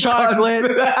eat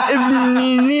chocolate.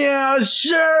 Yeah,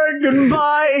 sure.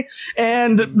 Goodbye.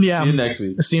 And yeah, See you next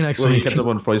week. See you next When week. we catch up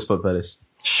on Froy's foot fetish.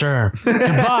 Sure.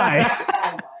 Goodbye.